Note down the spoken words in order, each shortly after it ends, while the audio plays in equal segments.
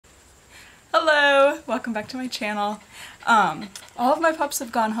Hello! Welcome back to my channel. All of my pups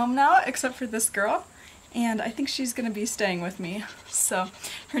have gone home now except for this girl, and I think she's gonna be staying with me. So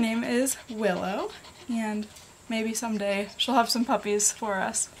her name is Willow, and maybe someday she'll have some puppies for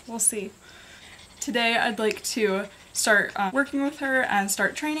us. We'll see. Today I'd like to start working with her and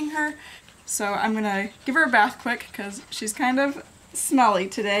start training her. So I'm gonna give her a bath quick because she's kind of smelly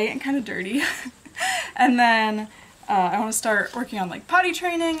today and kind of dirty. And then I want to start working on like potty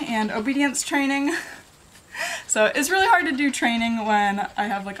training and obedience training. So it's really hard to do training when I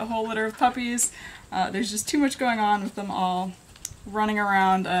have like a whole litter of puppies. There's just too much going on with them all running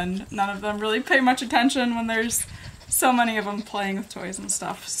around, and none of them really pay much attention when there's so many of them playing with toys and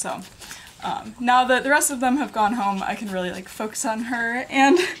stuff. So now that the rest of them have gone home, I can really like focus on her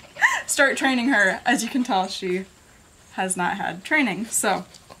and start training her. As you can tell, she has not had training. So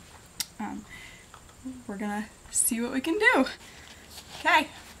we're gonna see what we can do. Okay,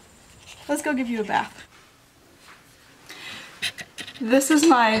 let's go give you a bath. This is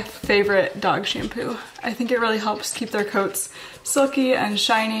my favorite dog shampoo. I think it really helps keep their coats silky and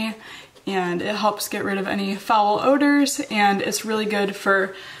shiny, and it helps get rid of any foul odors, and it's really good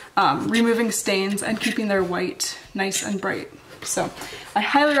for removing stains and keeping their white nice and bright. So I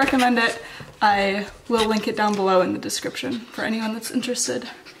highly recommend it. I will link it down below in the description for anyone that's interested.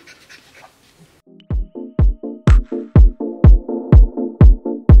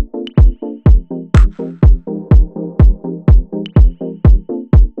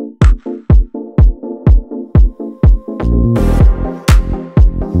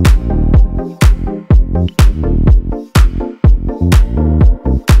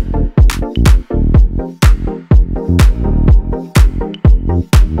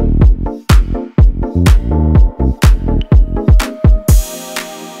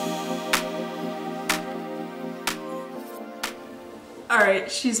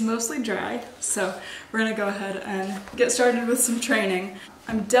 Alright, she's mostly dry, so we're gonna go ahead and get started with some training.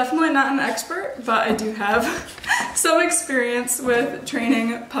 I'm definitely not an expert, but I do have some experience with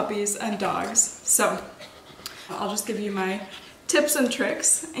training puppies and dogs. So I'll just give you my tips and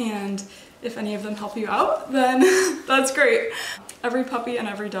tricks, and if any of them help you out, then that's great. Every puppy and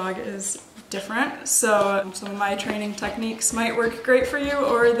every dog is different, so some of my training techniques might work great for you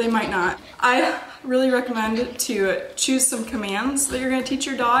or they might not. I really recommend to choose some commands that you're going to teach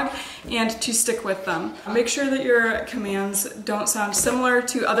your dog and to stick with them. Make sure that your commands don't sound similar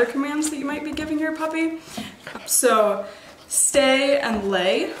to other commands that you might be giving your puppy. So stay and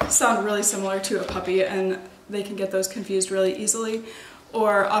lay sound really similar to a puppy, and they can get those confused really easily.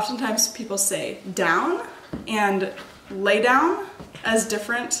 Or oftentimes people say down and lay down as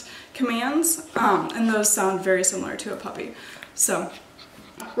different commands, and those sound very similar to a puppy. So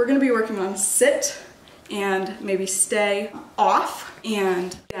we're going to be working on sit and maybe stay, off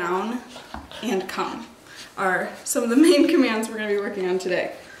and down and come are some of the main commands we're going to be working on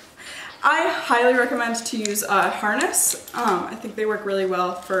today. I highly recommend to use a harness. I think they work really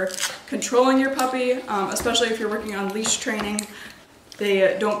well for controlling your puppy, especially if you're working on leash training.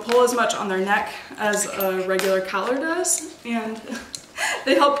 They don't pull as much on their neck as a regular collar does, and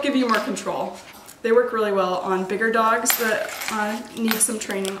they help give you more control. They work really well on bigger dogs that need some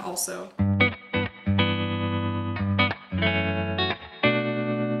training also.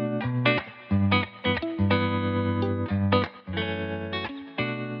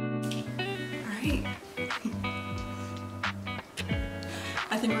 Alright.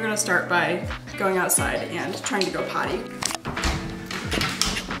 I think we're gonna start by going outside and trying to go potty.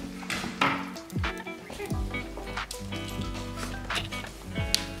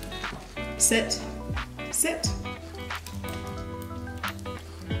 Sit, sit,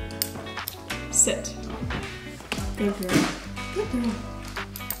 sit. Good girl, good girl.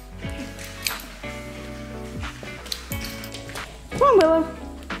 Come on, Willow.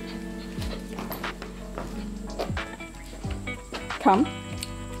 Come,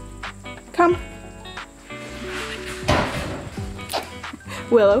 come.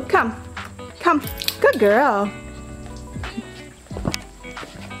 Willow, come, come. Good girl.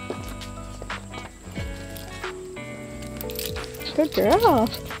 Good girl.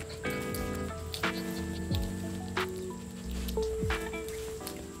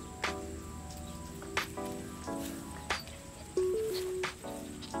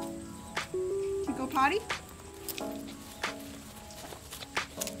 You go potty?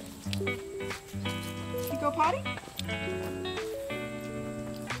 You go potty?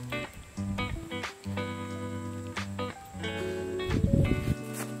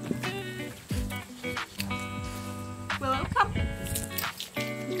 Willow, come.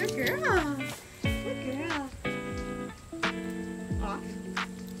 Good girl. Good girl. Off.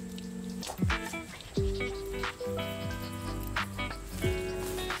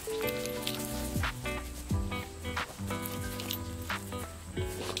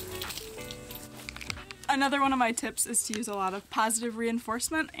 Another one of my tips is to use a lot of positive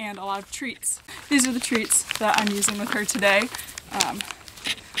reinforcement and a lot of treats. These are the treats that I'm using with her today.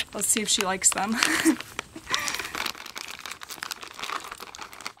 Let's see if she likes them.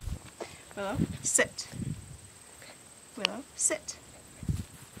 Willow, sit. Willow, sit.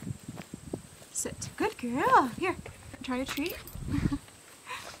 Sit. Good girl. Here, try a treat.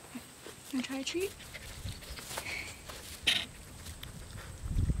 Wanna try a treat?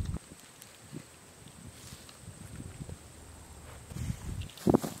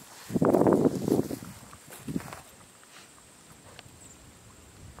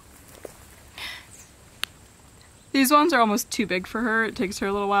 These ones are almost too big for her. It takes her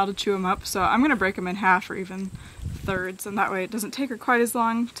a little while to chew them up, so I'm going to break them in half or even thirds, and that way it doesn't take her quite as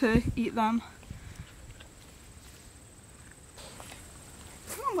long to eat them.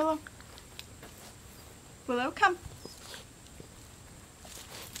 Come on, Willow. Willow, come.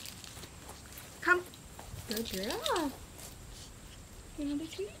 Come. Good girl. You want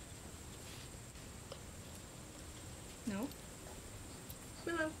a treat? No?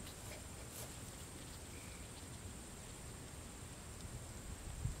 Willow.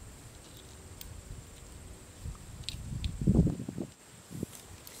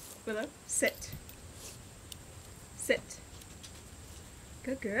 Willow, sit. Sit.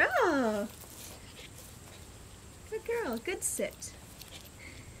 Good girl. Good girl. Good sit.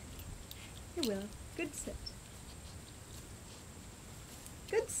 Here, Willow. Good sit.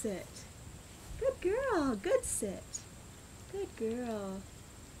 Good sit. Good girl. Good sit. Good girl.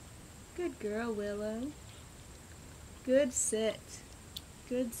 Good girl, Willow. Good sit.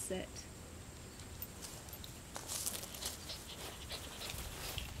 Good sit.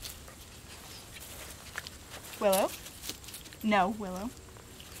 Willow? No, Willow.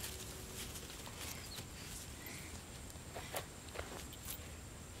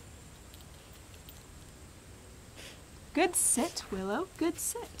 Good sit, Willow. Good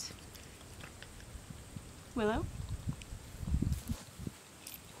sit. Willow?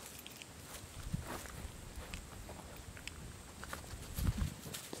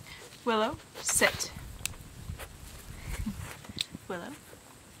 Willow, sit. Willow?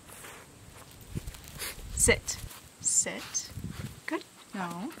 Sit. Sit. Good.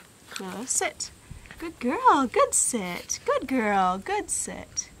 No. Willow, sit. Good girl. Good sit. Good girl. Good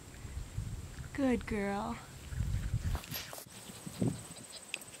sit. Good girl.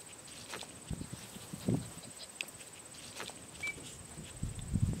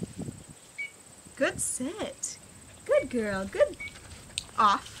 Good sit. Good girl. Good.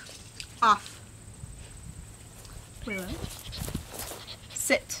 Off. Off. Willow.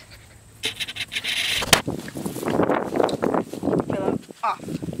 Sit. Willow, off.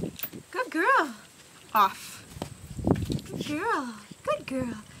 Good girl. Off. Good girl. Good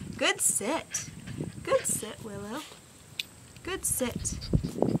girl. Good sit. Good sit, Willow. Good sit.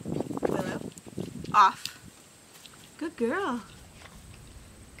 Willow, off. Good girl.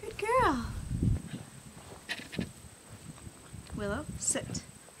 Good girl. Willow, sit.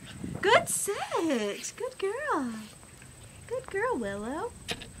 Good sit. Good girl. Good girl, Willow.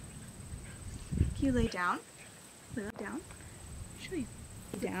 Can you lay down? Willow, down. Show you.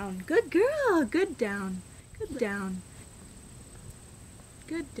 Down. Good girl. Good down. Good down.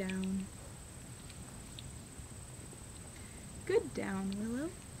 Good down. Good down, Willow.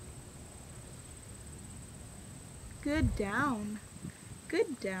 Good down.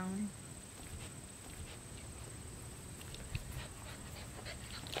 Good down.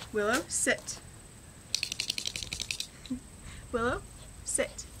 Willow, sit. Willow,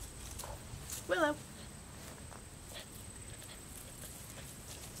 sit. Willow.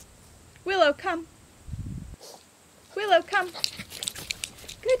 Willow, come. Willow, come.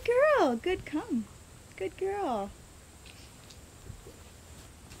 Good girl. Good come. Good girl.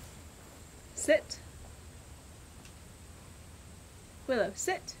 Sit. Willow,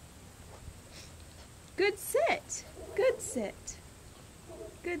 sit. Good sit. Good sit.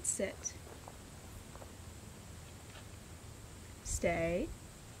 Good sit. Stay.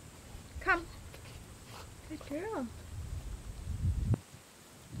 Come. Good girl.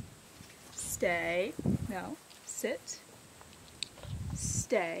 Stay. No. Sit.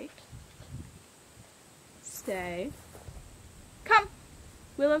 Stay. Stay. Come.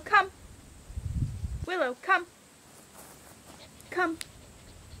 Willow, come. Willow, come. Come.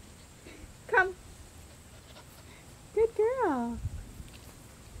 Come. Good girl.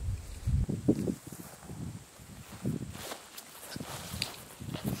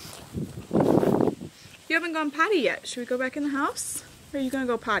 You haven't gone potty yet. Should we go back in the house? Or are you gonna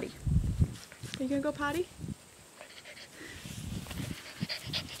go potty? Are you gonna go potty?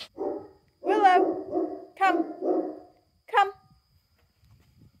 Willow,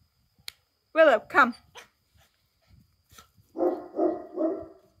 Willow, come.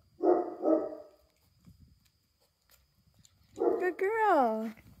 Good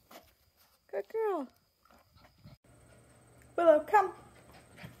girl. Good girl. Willow, come.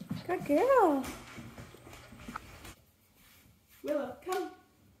 Good girl. Willow, come.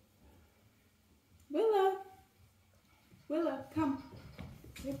 Willow. Willow, come.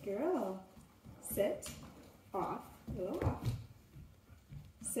 Good girl. Sit. Off. Willow, off.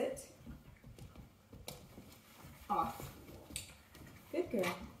 Sit. Off. Good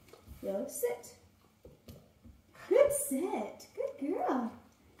girl. Willow, sit. Good sit. Good girl.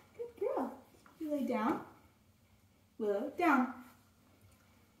 Good girl. You lay down. Willow, down.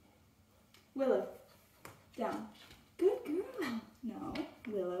 Willow, down. Good girl. No.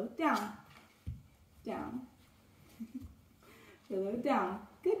 Willow, down. Down. Willow, down.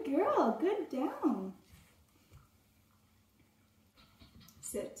 Good girl. Good down.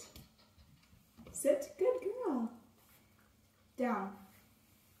 Sit. Sit. Good girl. Down.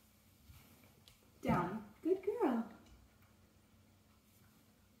 Down. Good girl.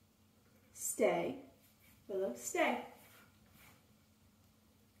 Stay. Willow, stay.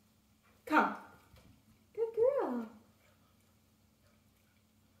 Come. Good girl.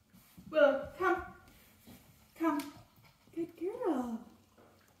 Willow, come. Come. Good girl.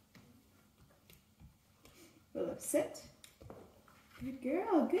 Willow, sit. Good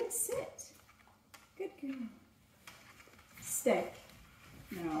girl. Good sit. Good girl. Stay.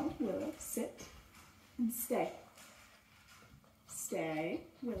 No, Willow, sit and stay. Stay,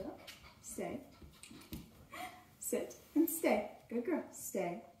 Willow, stay. Sit and stay. Good girl.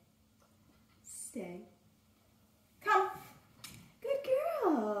 Stay. Stay. Come. Good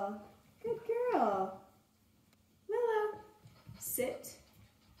girl. Good girl. Willow, sit.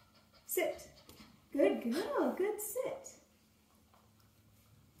 Sit. Good girl. Good sit.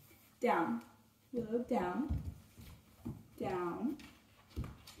 Down. Willow, down. Down.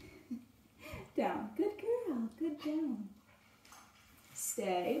 Down. Good girl. Good down.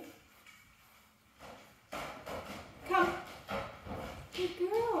 Stay. Come. Good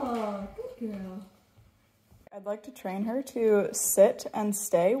girl. Good girl. I'd like to train her to sit and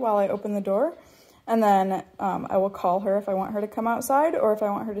stay while I open the door. And then I will call her if I want her to come outside, or if I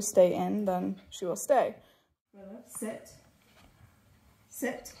want her to stay in, then she will stay. Willow, sit.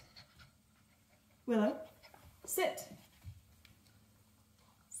 Sit. Willow, sit.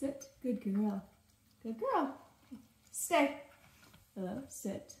 Sit. Good girl. Good girl. Stay. Willow,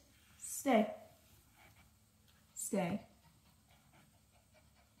 sit. Stay. Stay.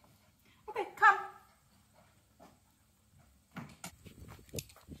 Okay, come.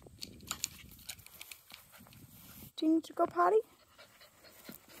 Do you need to go potty?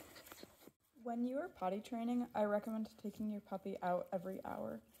 When you are potty training, I recommend taking your puppy out every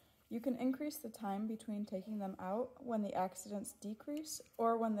hour. You can increase the time between taking them out when the accidents decrease,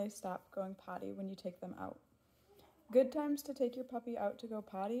 or when they stop going potty when you take them out. Good times to take your puppy out to go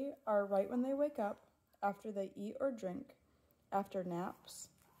potty are right when they wake up, after they eat or drink, after naps,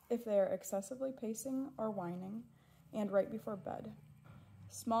 if they are excessively pacing or whining, and right before bed.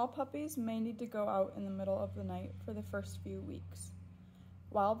 Small puppies may need to go out in the middle of the night for the first few weeks.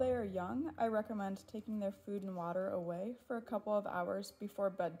 While they are young, I recommend taking their food and water away for a couple of hours before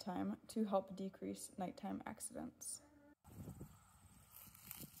bedtime to help decrease nighttime accidents.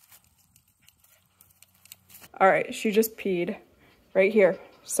 All right, she just peed right here.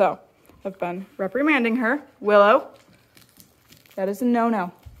 So I've been reprimanding her. Willow, that is a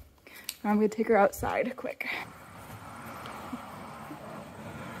no-no. I'm gonna take her outside quick.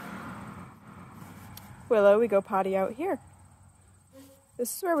 Willow, we go potty out here.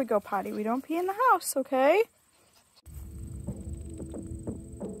 This is where we go potty. We don't pee in the house, okay?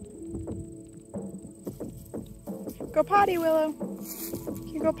 Go potty, Willow.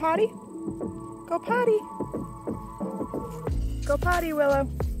 Can you go potty? Go potty. Go potty, Willow.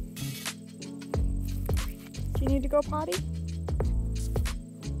 Do you need to go potty?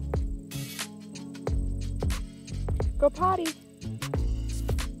 Go potty.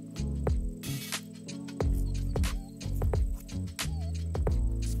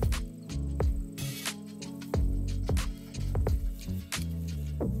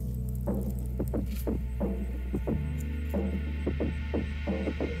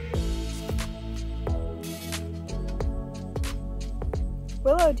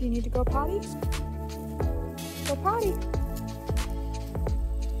 Willow, do you need to go potty? Go potty.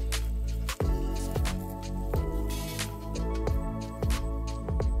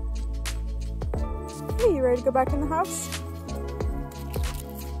 Hey, you ready to go back in the house?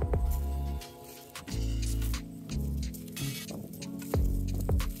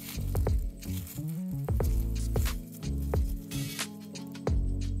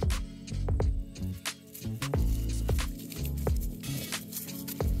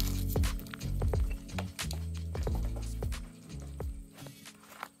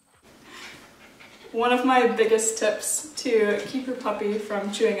 One of my biggest tips to keep your puppy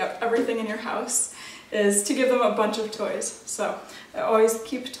from chewing up everything in your house is to give them a bunch of toys. So I always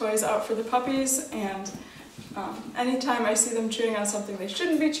keep toys out for the puppies, and anytime I see them chewing on something they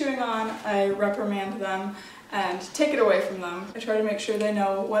shouldn't be chewing on, I reprimand them and take it away from them. I try to make sure they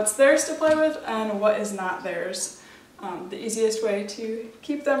know what's theirs to play with and what is not theirs. The easiest way to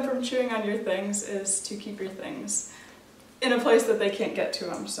keep them from chewing on your things is to keep your things in a place that they can't get to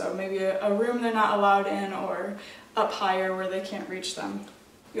them. So maybe a room they're not allowed in, or up higher where they can't reach them.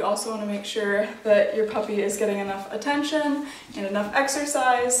 You also want to make sure that your puppy is getting enough attention and enough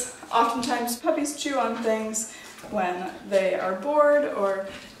exercise. Oftentimes puppies chew on things when they are bored or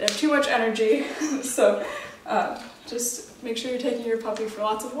they have too much energy. So just make sure you're taking your puppy for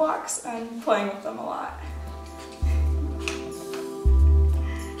lots of walks and playing with them a lot.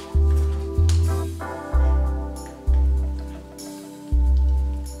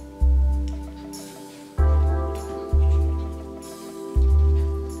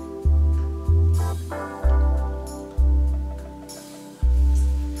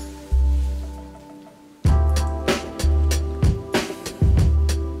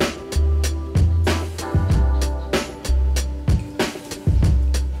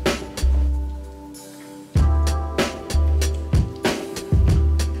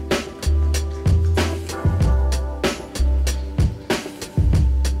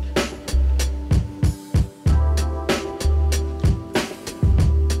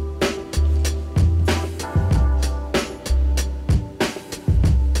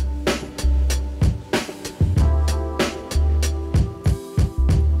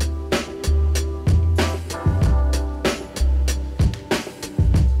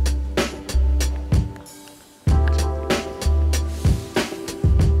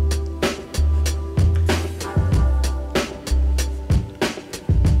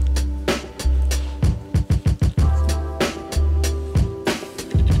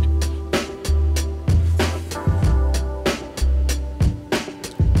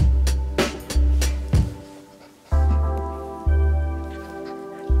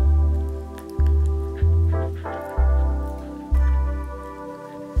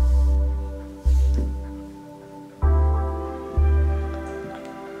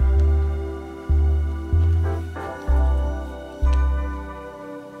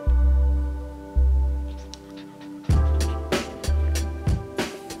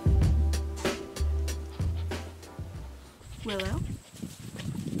 Willow,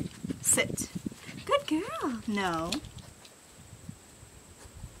 sit. Good girl. No.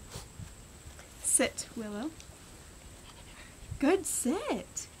 Sit, Willow. Good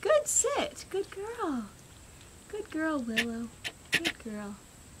sit. Good sit. Good girl. Good girl, Willow. Good girl.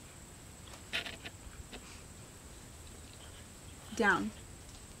 Down.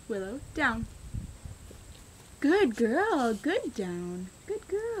 Willow, down. Good girl. Good down. Good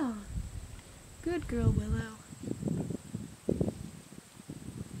girl. Good girl, Willow.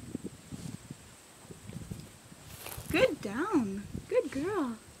 Good down. Good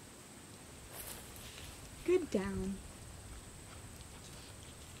girl. Good down.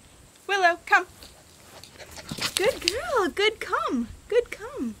 Willow, come. Good girl. Good come. Good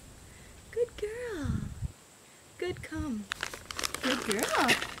come. Good girl. Good come. Good girl.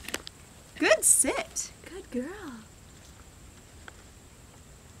 Good sit. Good girl.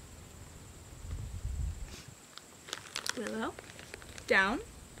 Willow, down.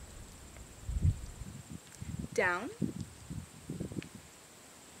 Down.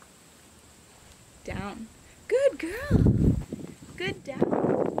 Down. Good girl. Good down.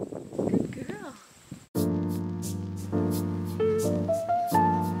 Good girl.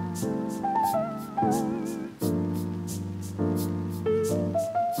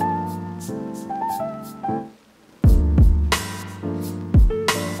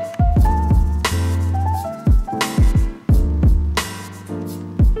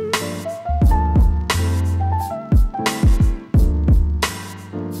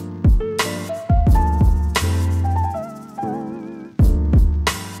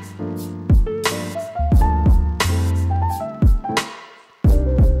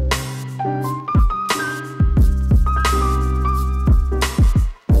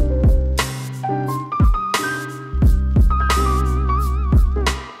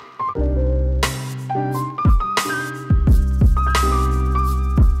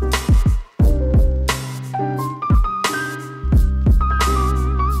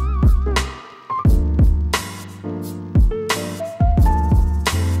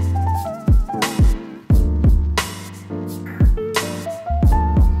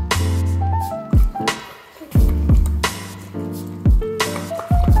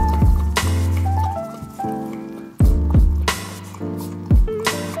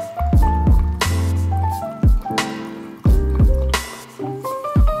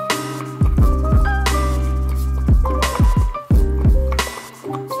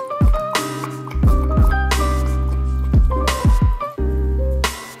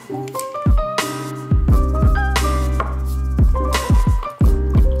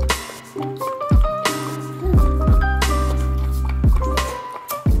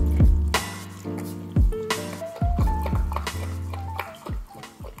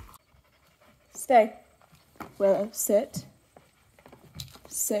 stay. Willow, sit.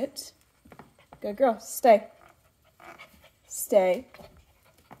 Sit. Good girl, stay. Stay.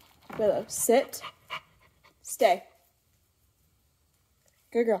 Willow, sit. Stay.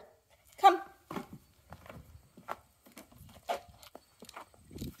 Good girl. Come.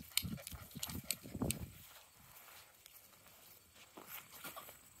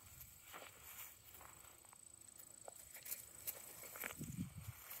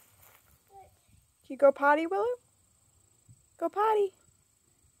 Can you go potty, Willow? Go potty.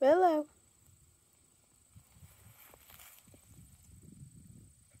 Willow.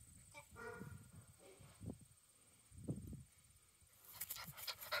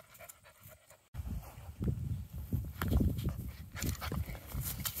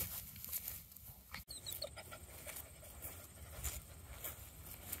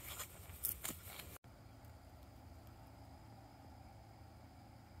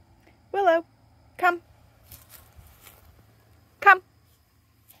 Willow, come. Come.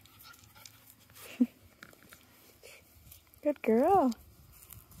 Good girl.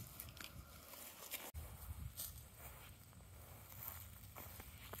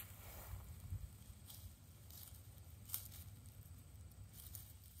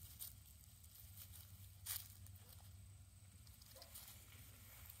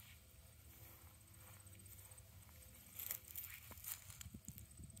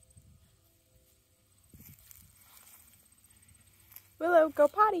 Willow, go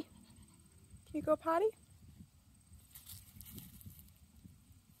potty. Can you go potty?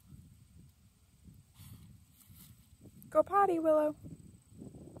 Go potty, Willow.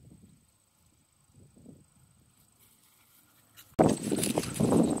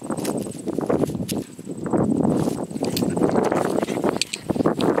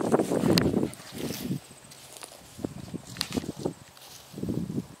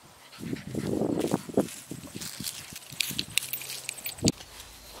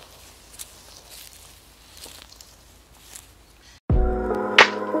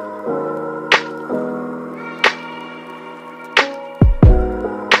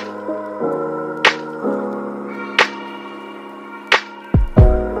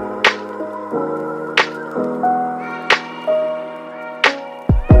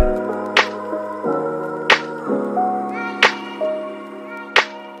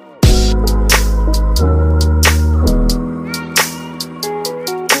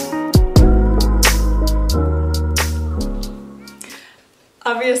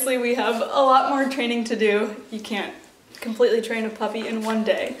 Obviously, we have a lot more training to do. You can't completely train a puppy in one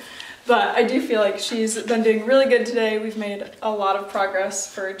day, but I do feel like she's been doing really good today. We've made a lot of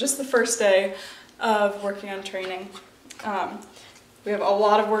progress for just the first day of working on training. We have a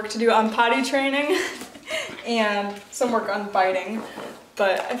lot of work to do on potty training and some work on biting,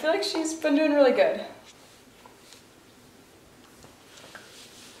 but I feel like she's been doing really good.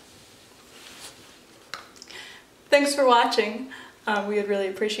 Thanks for watching. We would really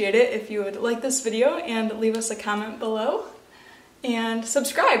appreciate it if you would like this video and leave us a comment below, and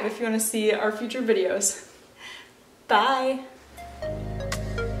subscribe if you want to see our future videos. Bye!